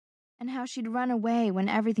and how she'd run away when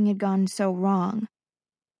everything had gone so wrong.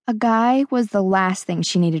 A guy was the last thing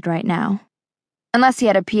she needed right now. Unless he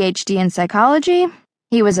had a PhD in psychology,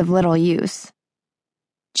 he was of little use.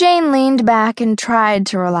 Jane leaned back and tried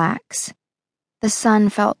to relax. The sun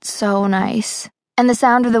felt so nice, and the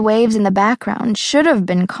sound of the waves in the background should have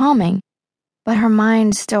been calming, but her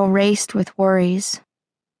mind still raced with worries.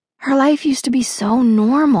 Her life used to be so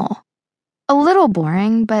normal. A little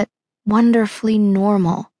boring, but wonderfully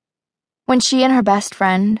normal. When she and her best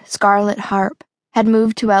friend, Scarlett Harp, had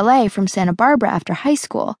moved to LA from Santa Barbara after high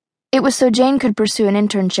school, it was so Jane could pursue an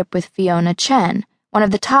internship with Fiona Chen, one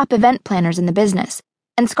of the top event planners in the business,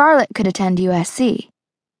 and Scarlett could attend USC.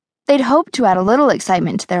 They'd hoped to add a little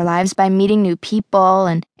excitement to their lives by meeting new people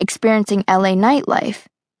and experiencing LA nightlife,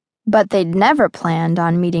 but they'd never planned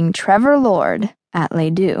on meeting Trevor Lord at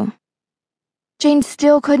Les Deux. Jane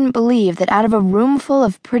still couldn't believe that out of a room full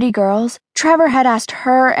of pretty girls, Trevor had asked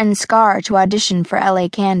her and Scar to audition for LA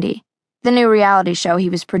Candy, the new reality show he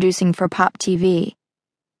was producing for Pop TV,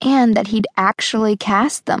 and that he'd actually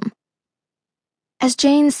cast them. As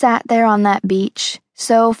Jane sat there on that beach,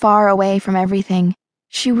 so far away from everything,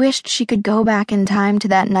 she wished she could go back in time to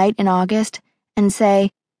that night in August and say,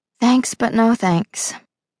 "Thanks, but no thanks."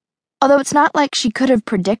 Although it's not like she could have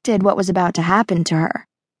predicted what was about to happen to her.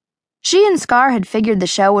 She and Scar had figured the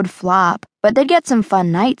show would flop, but they'd get some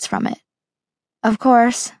fun nights from it. Of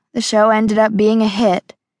course, the show ended up being a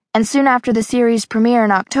hit, and soon after the series premiere in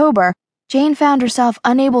October, Jane found herself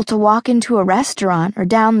unable to walk into a restaurant or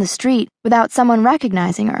down the street without someone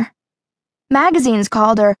recognizing her. Magazines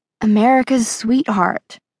called her America's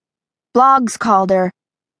sweetheart. Blogs called her,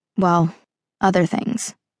 well, other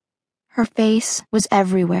things. Her face was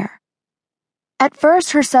everywhere. At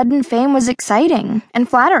first, her sudden fame was exciting and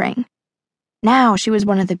flattering. Now she was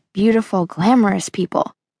one of the beautiful, glamorous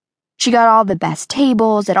people. She got all the best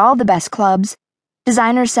tables at all the best clubs.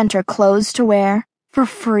 Designers sent her clothes to wear, for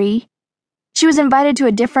free. She was invited to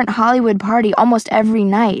a different Hollywood party almost every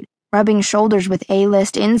night, rubbing shoulders with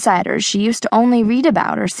A-list insiders she used to only read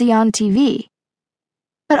about or see on TV.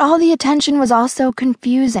 But all the attention was also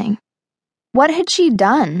confusing. What had she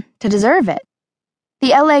done to deserve it?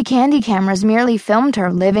 The LA Candy cameras merely filmed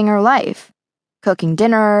her living her life, cooking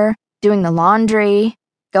dinner, doing the laundry,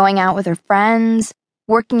 going out with her friends,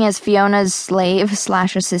 working as Fiona's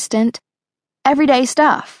slave/assistant. Everyday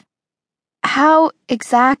stuff. How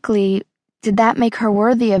exactly did that make her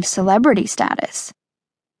worthy of celebrity status?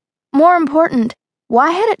 More important, why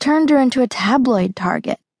had it turned her into a tabloid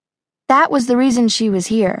target? That was the reason she was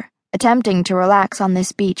here, attempting to relax on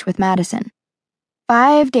this beach with Madison.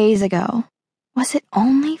 5 days ago. Was it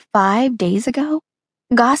only 5 days ago?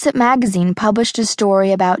 Gossip magazine published a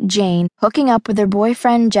story about Jane hooking up with her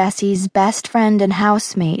boyfriend Jesse's best friend and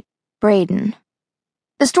housemate, Braden.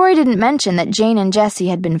 The story didn't mention that Jane and Jesse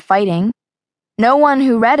had been fighting. No one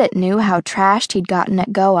who read it knew how trashed he'd gotten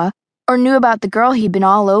at Goa, or knew about the girl he'd been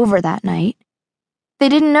all over that night. They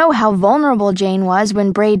didn't know how vulnerable Jane was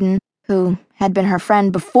when Braden, who had been her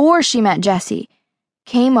friend before she met Jesse,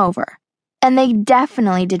 came over, and they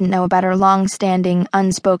definitely didn't know about her long-standing,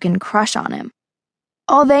 unspoken crush on him.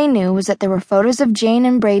 All they knew was that there were photos of Jane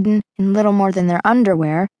and Braden in little more than their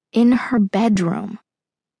underwear in her bedroom.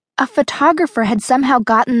 A photographer had somehow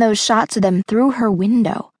gotten those shots of them through her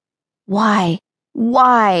window. Why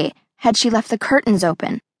had she left the curtains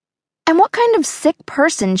open? And what kind of sick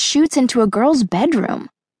person shoots into a girl's bedroom?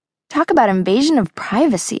 Talk about invasion of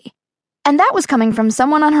privacy. And that was coming from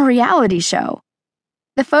someone on a reality show.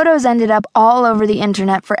 The photos ended up all over the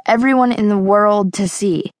internet for everyone in the world to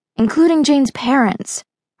see, including Jane's parents,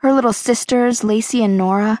 her little sisters, Lacey and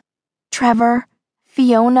Nora, Trevor,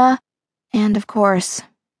 Fiona, and, of course,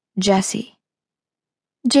 Jesse.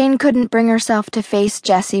 Jane couldn't bring herself to face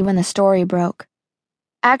Jesse when the story broke.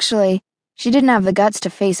 Actually, she didn't have the guts to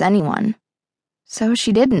face anyone. So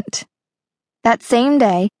she didn't. That same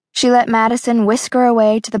day, she let Madison whisk her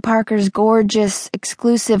away to the Parkers' gorgeous,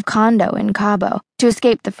 exclusive condo in Cabo to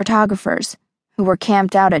escape the photographers, who were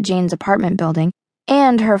camped out at Jane's apartment building,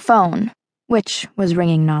 and her phone, which was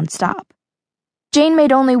ringing nonstop. Jane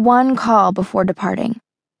made only one call before departing,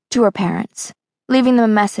 to her parents, leaving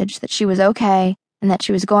them a message that she was okay and that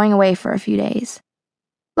she was going away for a few days.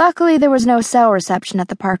 Luckily, there was no cell reception at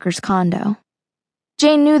the Parkers' condo.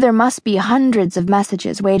 Jane knew there must be hundreds of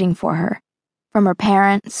messages waiting for her, from her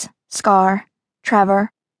parents, Scar,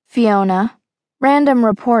 Trevor, Fiona, random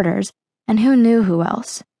reporters, and who knew who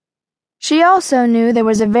else. She also knew there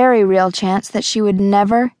was a very real chance that she would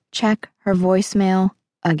never check her voicemail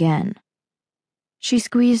again. She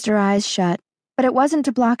squeezed her eyes shut, but it wasn't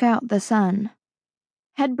to block out the sun.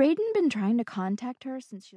 Had Braden been trying to contact her since she